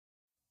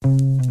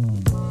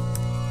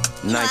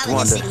Ninth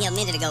Wonder,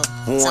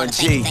 Warren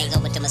G,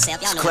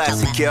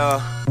 classic,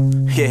 y'all.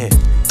 Yeah.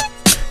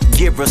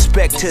 Give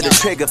respect to the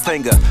trigger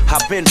finger.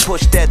 I've been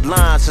pushed that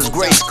line since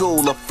grade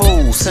school. A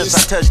fool since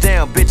I touched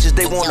down. Bitches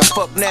they wanna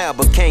fuck now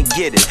but can't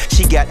get it.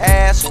 She got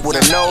ass with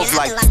a nose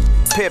like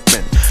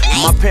Pippen.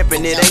 My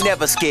pimpin', it ain't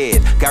never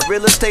scared. Got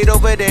real estate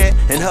over there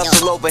and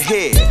hustle over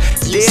here.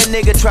 Dead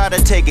nigga try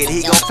to take it,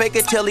 he gon' fake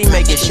it till he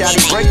make it.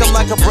 Shawty break him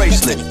like a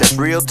bracelet, that's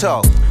real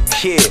talk.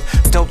 Yeah,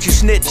 don't you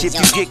snitch if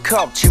you get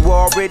caught, you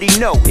already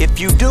know. If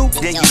you do,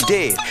 then you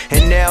dead.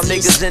 And now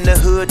niggas in the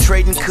hood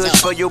trading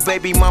kush for your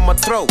baby mama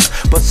throat.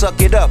 But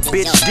suck it up,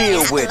 bitch,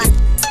 deal with it.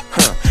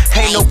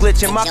 Ain't no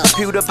glitch in my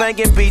computer,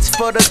 banging beats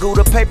for the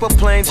Gouda, paper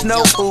planes,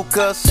 no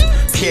hookahs.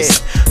 Yeah,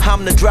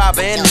 I'm the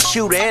driver and the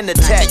shooter and the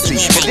taxi,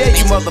 and there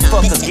you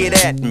motherfuckers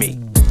get at me.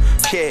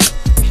 Yeah,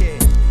 yeah.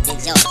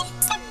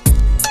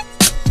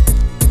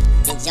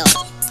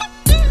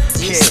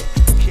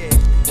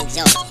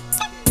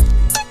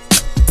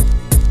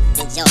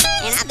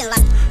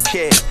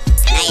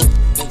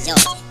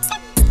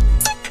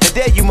 And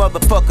there you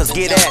motherfuckers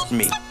get at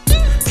me.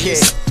 Yeah.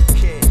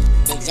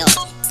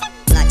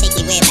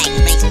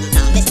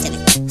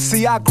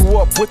 See, I grew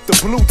up with the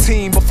blue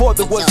team before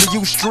there was a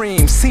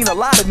Ustream. Seen a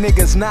lot of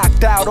niggas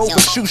knocked out over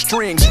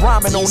shoestrings.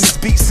 Rhyming on these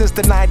beats since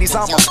the 90s,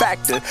 I'm a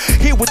factor.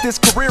 Here with this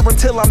career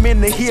until I'm in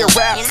the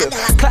hereafter.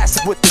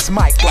 Classic with this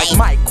mic, like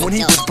Mike when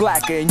he was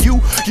blacker. And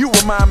you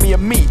remind me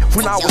of me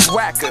when I was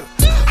whacker.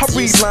 I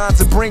read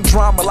lines and bring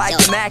drama like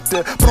an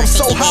actor, but I'm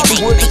so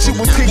Hollywood that you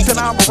would think that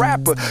I'm a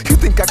rapper. You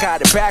think I got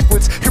it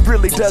backwards? It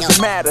really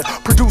doesn't matter.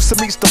 Producer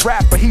meets the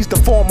rapper, he's the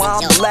former,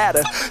 I'm the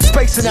latter.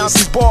 Spacing out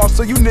these bars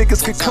so you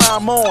niggas can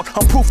climb on.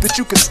 I'm proof that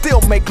you can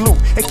still make loot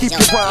and keep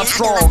your rhyme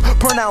strong.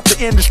 Burn out the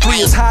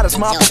industry as hot as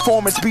my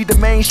performance. Be the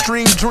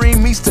mainstream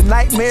dream meets the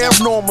nightmare of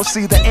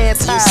normalcy. The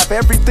anti of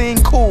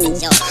everything cool.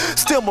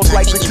 Still most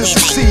likely to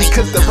succeed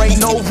cause there ain't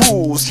no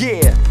rules,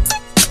 yeah.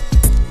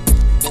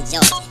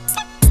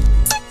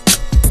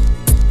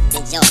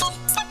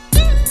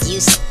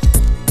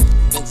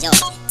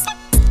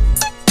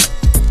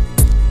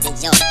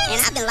 And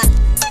I've been like,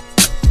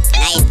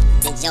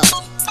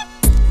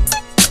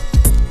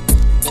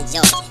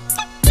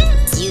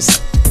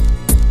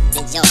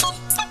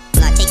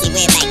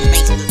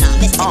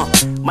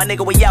 my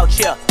nigga, we out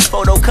here,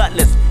 photo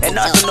cutlass, and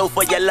arsenal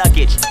for your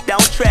luggage.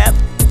 Don't trap.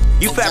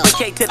 You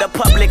fabricate to the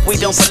public, we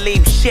don't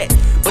believe shit.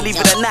 Believe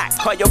it or not,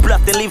 call your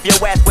bluff and leave your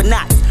ass with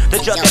knots. The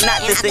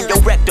juggernaut that's in your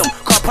rectum,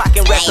 car park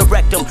and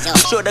resurrect them. I'm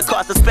sure to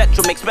cause a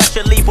spectrum,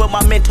 especially when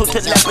my mental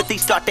telepathy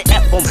start to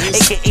F them.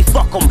 AKA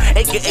fuck them,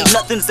 AKA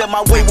nothing's in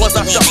my way once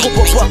I start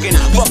over bucking.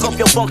 Fuck up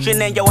your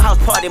function and your house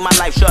party, my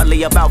life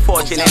shortly about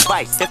fortune and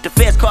vice. If the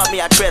feds call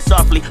me, I tread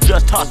softly,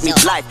 just toss me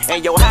life.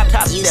 And your hot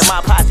tops that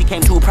my posse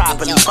came to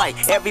properly fight.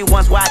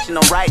 Everyone's watching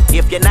them, right?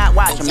 If you're not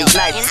watching me,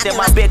 nice. Send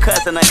my big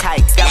cousin a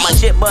kite. Got my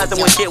shit buzzing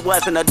when shit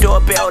wasn't a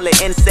doorbell, an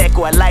insect,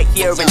 or a light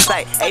here in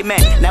sight. Amen.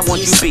 Now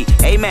won't you be?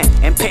 Amen.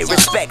 And pay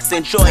respects,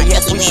 enjoy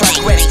as we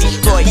progress,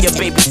 destroy your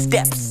baby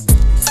steps,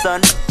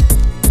 son.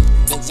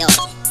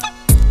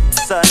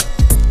 Son.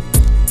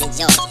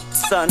 Son.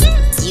 Son.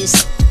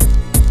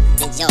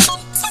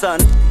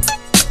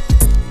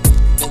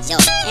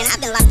 and I've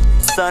been like,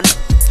 son.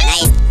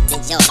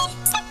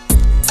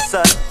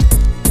 Son.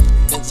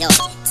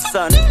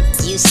 Son.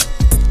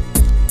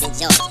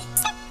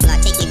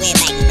 I'll take you way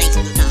back,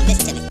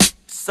 listen to me.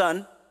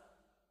 Son.